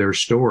share their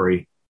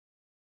story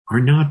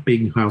are not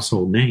big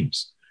household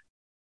names.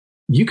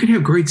 You can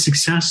have great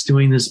success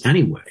doing this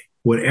anyway.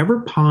 Whatever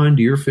pond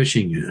you're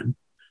fishing in,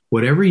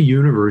 whatever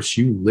universe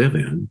you live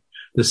in,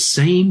 the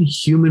same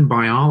human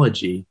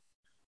biology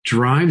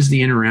drives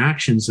the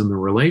interactions and the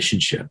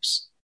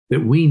relationships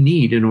that we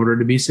need in order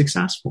to be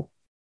successful.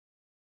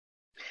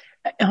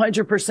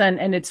 100%.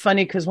 And it's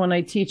funny because when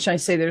I teach, I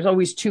say there's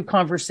always 2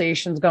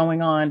 conversations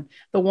going on.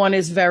 The one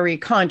is very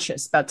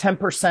conscious. About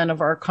 10% of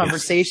our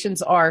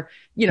conversations are,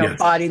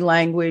 body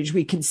language.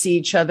 We can see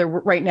each other.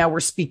 Right now we're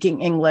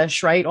speaking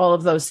English, right? All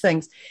of those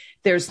things.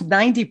 there's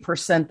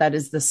 90% that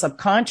is the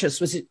subconscious,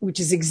 which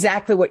is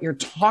exactly what you're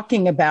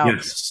talking about.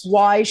 Yes.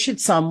 Why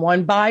should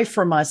someone buy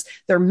from us?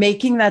 They're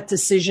making that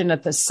decision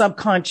at the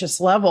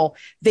subconscious level.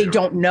 They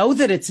don't know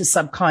that it's a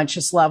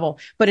subconscious level,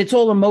 but it's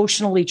all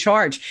emotionally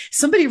charged.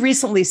 Somebody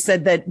recently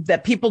said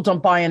that people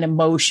don't buy an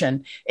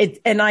emotion.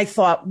 And I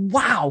thought,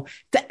 wow,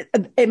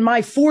 in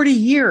my 40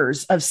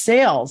 years of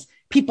sales,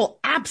 people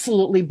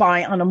absolutely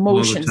buy on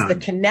emotions, the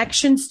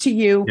connections to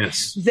you.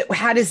 Yes.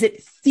 How does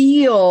it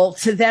feel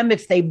to them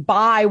if they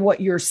buy what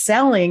you're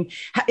selling?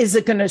 Is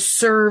it going to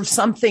serve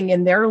something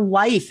in their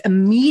life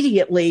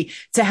immediately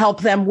to help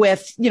them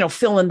with,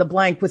 fill in the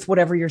blank with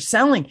whatever you're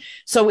selling?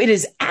 So it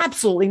is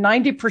absolutely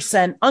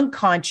 90%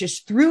 unconscious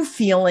through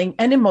feeling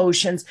and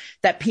emotions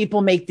that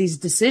people make these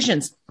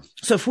decisions.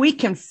 So if we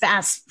can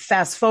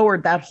fast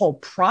forward that whole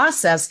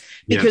process,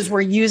 because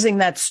we're using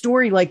that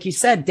story, like you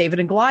said, David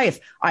and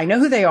Goliath, I know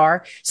who they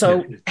are.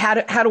 So how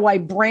do I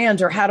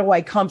brand, or how do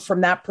I come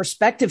from that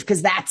perspective?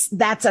 Because that's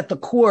at the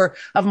core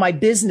of my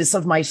business,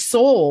 of my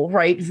soul,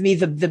 right? Me,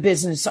 the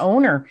business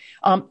owner.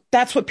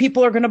 That's what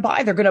people are going to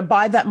buy. They're going to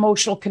buy that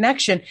emotional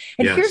connection.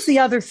 And here's the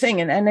other thing.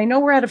 And I know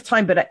we're out of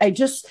time, but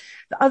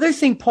the other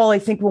thing, Paul, I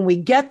think when we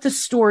get the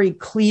story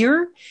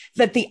clear,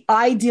 that the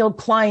ideal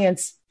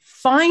clients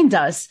find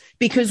us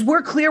because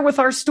we're clear with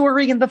our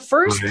story in the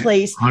first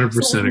place.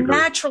 100% so agree.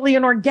 Naturally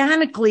and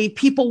organically,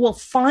 people will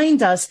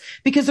find us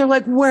because they're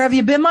like, where have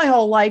you been my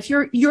whole life?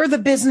 You're the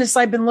business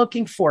I've been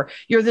looking for.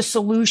 You're the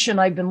solution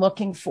I've been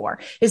looking for.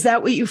 Is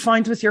that what you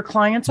find with your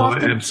clients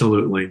often?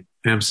 Absolutely.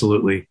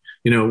 Absolutely.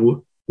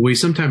 We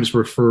sometimes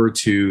refer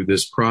to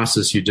this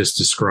process you just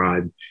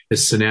described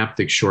as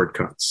synaptic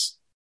shortcuts,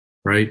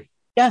 right?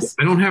 Yes.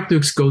 I don't have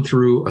to go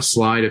through a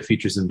slide of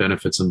features and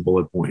benefits and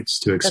bullet points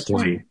to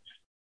explain.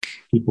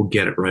 People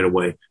get it right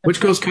away, which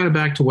goes kind of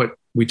back to what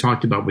we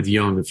talked about with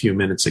Jung a few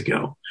minutes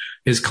ago.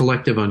 His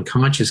collective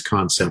unconscious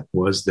concept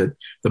was that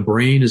the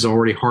brain is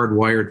already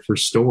hardwired for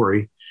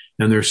story,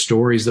 and there's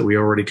stories that we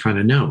already kind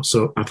of know.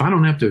 So if I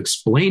don't have to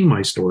explain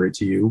my story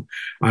to you,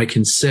 I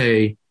can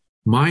say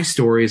my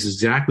story is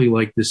exactly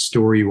like this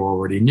story you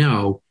already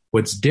know.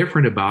 What's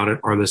different about it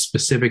are the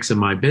specifics of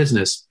my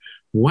business.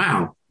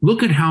 Wow,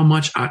 look at how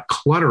much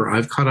clutter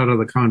I've cut out of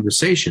the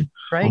conversation.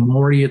 Right. I'm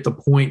already at the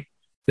point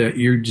that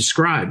you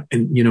described.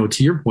 And,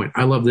 to your point,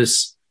 I love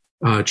this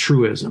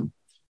truism.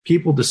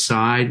 People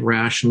decide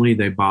rationally,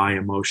 they buy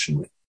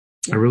emotionally.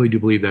 I really do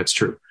believe that's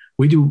true.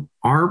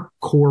 Our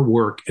core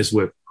work is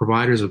with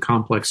providers of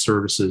complex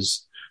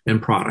services and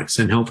products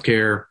in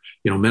healthcare,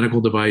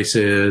 medical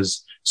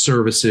devices,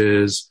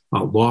 services,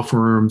 law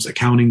firms,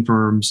 accounting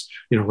firms,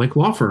 like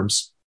law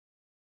firms.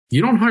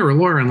 You don't hire a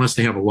lawyer unless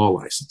they have a law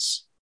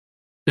license.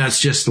 That's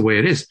just the way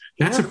it is.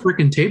 That's a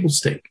freaking table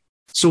stake.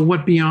 So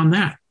what beyond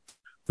that?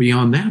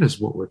 Beyond that is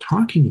what we're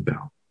talking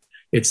about.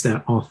 It's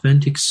that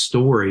authentic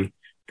story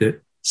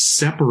that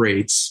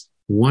separates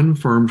one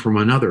firm from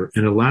another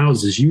and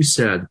allows, as you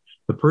said,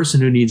 the person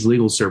who needs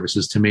legal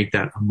services to make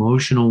that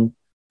emotional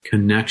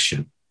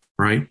connection,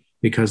 right?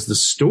 Because the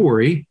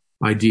story,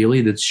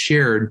 ideally, that's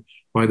shared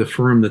by the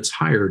firm that's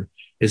hired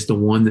is the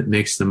one that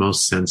makes the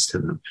most sense to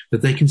them,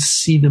 that they can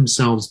see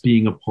themselves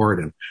being a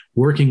part of,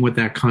 working with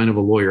that kind of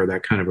a lawyer,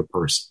 that kind of a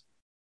person.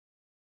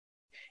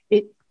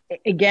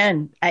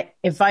 Again,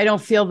 if I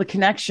don't feel the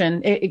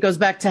connection, it goes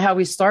back to how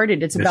we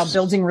started. It's about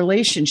building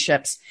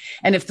relationships.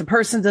 And if the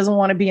person doesn't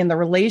want to be in the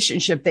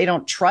relationship, they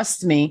don't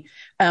trust me.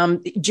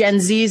 Gen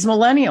Z's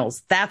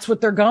millennials, that's what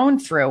they're going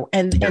through.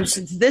 And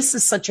since this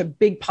is such a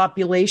big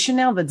population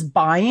now that's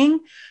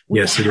buying, we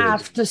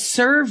have to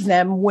serve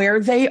them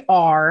where they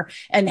are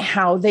and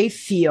how they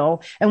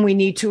feel. And we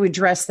need to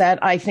address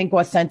that, I think,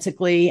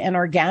 authentically and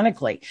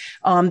organically.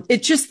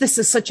 This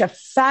is such a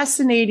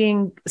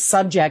fascinating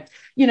subject.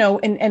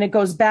 And it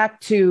goes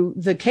back to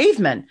the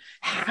cavemen.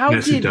 How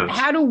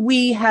do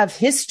we have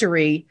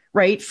history,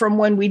 right? From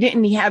when we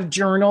didn't have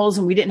journals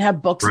and we didn't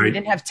have books, and we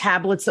didn't have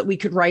tablets that we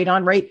could write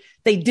on, right?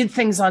 They did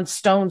things on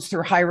stones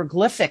through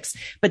hieroglyphics,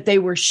 but they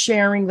were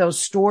sharing those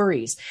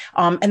stories.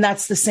 And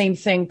that's the same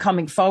thing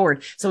coming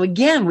forward. So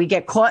again, we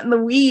get caught in the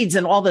weeds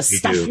and all the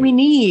stuff we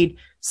need.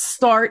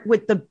 Start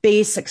with the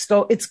basics.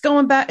 It's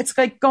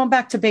like going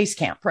back to base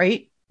camp,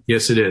 right?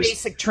 Yes, it is.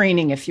 Basic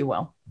training, if you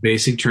will.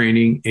 Basic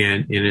training.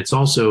 And it's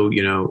also,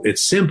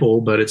 it's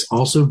simple, but it's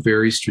also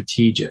very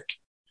strategic.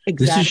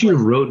 Exactly. This is your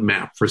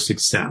roadmap for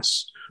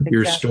success. Exactly.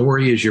 Your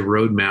story is your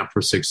roadmap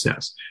for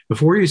success.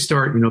 Before you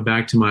start,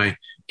 back to my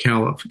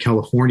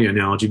California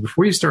analogy,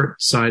 before you start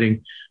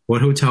deciding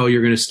what hotel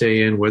you're going to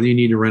stay in, whether you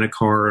need to rent a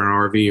car or an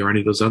RV or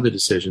any of those other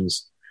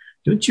decisions,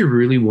 don't you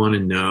really want to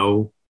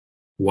know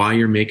why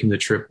you're making the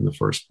trip in the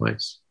first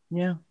place?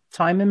 Yeah.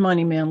 Time and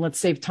money, man. Let's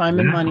save time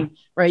and money,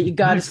 right? You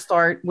got to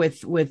start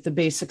with the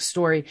basic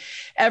story.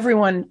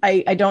 Everyone,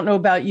 I don't know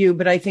about you,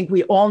 but I think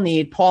we all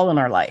need Paul in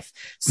our life.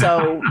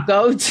 So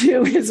go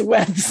to his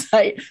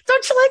website.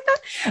 Don't you like that?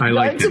 I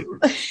like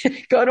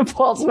it. Go to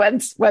Paul's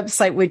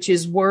website, which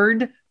is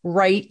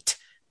wordwrite.com.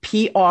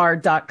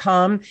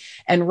 wordwritepr.com,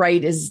 and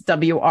write is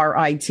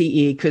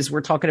WRITE, because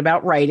we're talking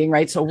about writing,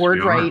 right? So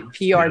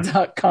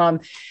wordwritepr.com.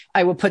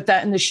 I will put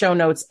that in the show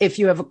notes. If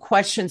you have a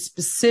question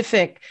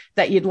specific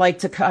that you'd like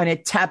to kind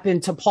of tap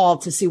into Paul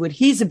to see what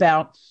he's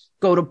about,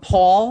 go to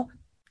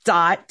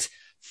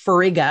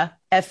paul.furiga,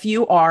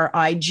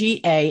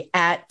 Furiga,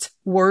 at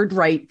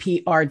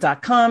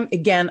wordwritepr.com.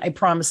 Again, I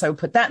promise I will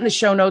put that in the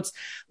show notes.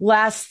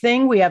 Last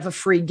thing, we have a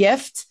free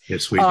gift.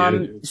 Yes, we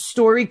do.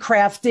 Story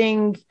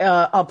crafting.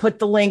 I'll put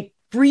the link.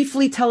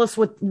 Briefly tell us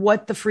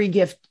what the free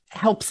gift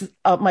helps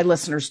my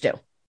listeners do.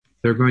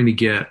 They're going to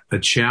get a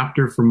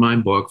chapter from my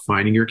book,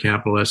 Finding Your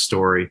Capital S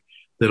Story,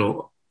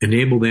 that'll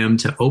enable them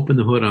to open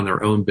the hood on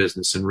their own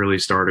business and really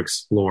start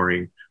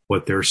exploring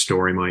what their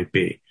story might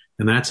be.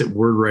 And that's at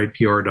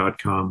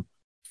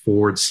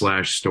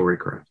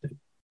wordwritepr.com/storycrafting.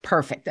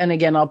 Perfect. And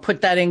again, I'll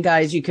put that in,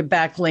 guys. You could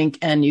backlink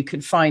and you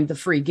could find the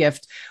free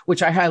gift,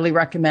 which I highly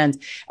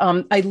recommend.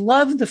 I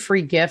love the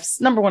free gifts.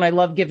 Number one, I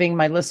love giving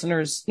my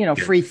listeners,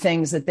 free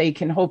things that they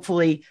can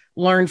hopefully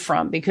learn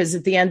from, because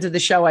at the end of the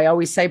show, I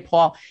always say,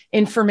 Paul,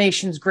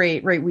 information's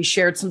great, right? We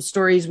shared some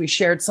stories. We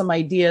shared some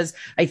ideas.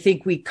 I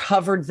think we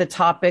covered the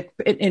topic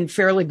in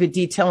fairly good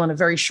detail in a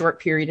very short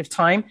period of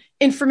time.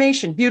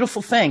 Information,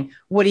 beautiful thing.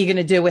 What are you going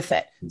to do with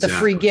it? Exactly. The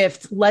free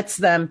gift lets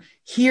them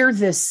hear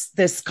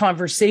this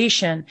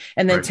conversation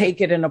and then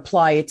take it and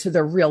apply it to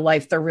their real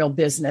life, their real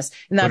business.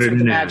 And that's where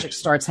the magic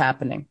starts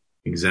happening.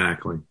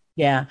 Exactly.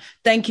 Yeah.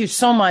 Thank you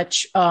so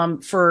much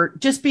for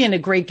just being a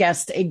great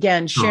guest.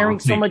 Again, sharing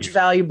so much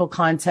valuable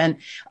content,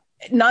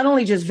 not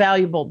only just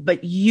valuable,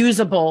 but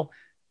usable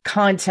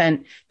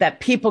content that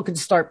people could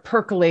start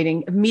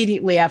percolating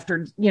immediately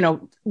after,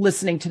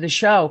 listening to the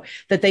show,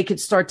 that they could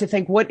start to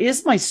think, what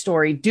is my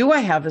story? Do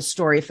I have a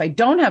story? If I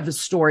don't have a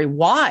story,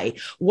 why?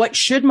 What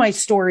should my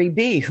story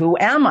be? Who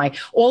am I?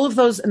 All of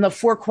those, and the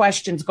 4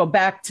 questions, go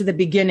back to the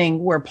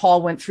beginning where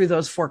Paul went through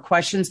those 4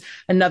 questions.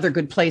 Another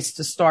good place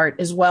to start,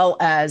 as well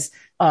as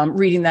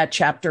reading that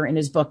chapter in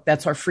his book.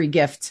 That's our free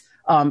gift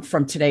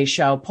from today's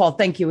show. Paul,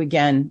 thank you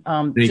again.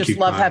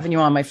 Love having you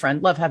on, my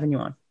friend. Love having you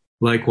on.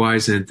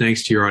 Likewise, and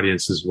thanks to your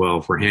audience as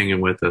well for hanging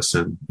with us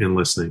and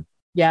listening.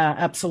 Yeah,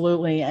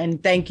 absolutely.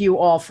 And thank you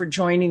all for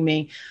joining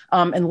me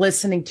and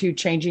listening to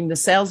Changing the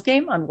Sales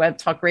Game on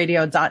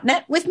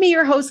webtalkradio.net. With me,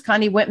 your host,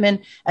 Connie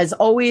Whitman. As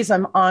always,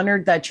 I'm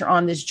honored that you're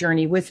on this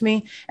journey with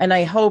me. And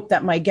I hope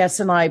that my guests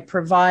and I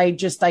provide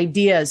just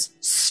ideas,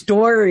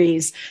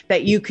 stories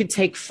that you could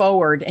take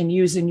forward and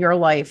use in your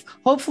life,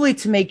 hopefully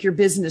to make your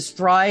business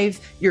thrive,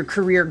 your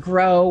career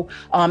grow,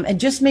 and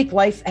just make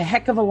life a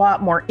heck of a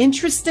lot more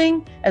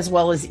interesting as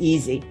well as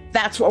easy.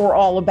 That's what we're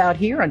all about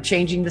here on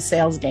Changing the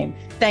Sales Game.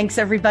 Thanks,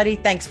 everybody.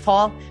 Thanks,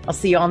 Paul. I'll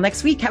see you all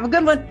next week. Have a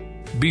good one.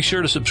 Be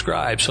sure to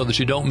subscribe so that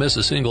you don't miss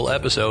a single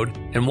episode.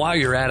 And while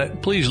you're at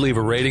it, please leave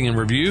a rating and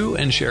review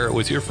and share it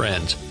with your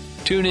friends.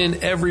 Tune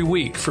in every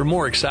week for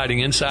more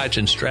exciting insights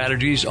and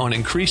strategies on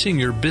increasing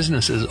your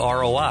business's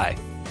ROI.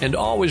 And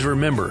always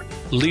remember,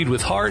 lead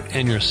with heart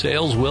and your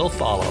sales will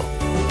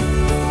follow.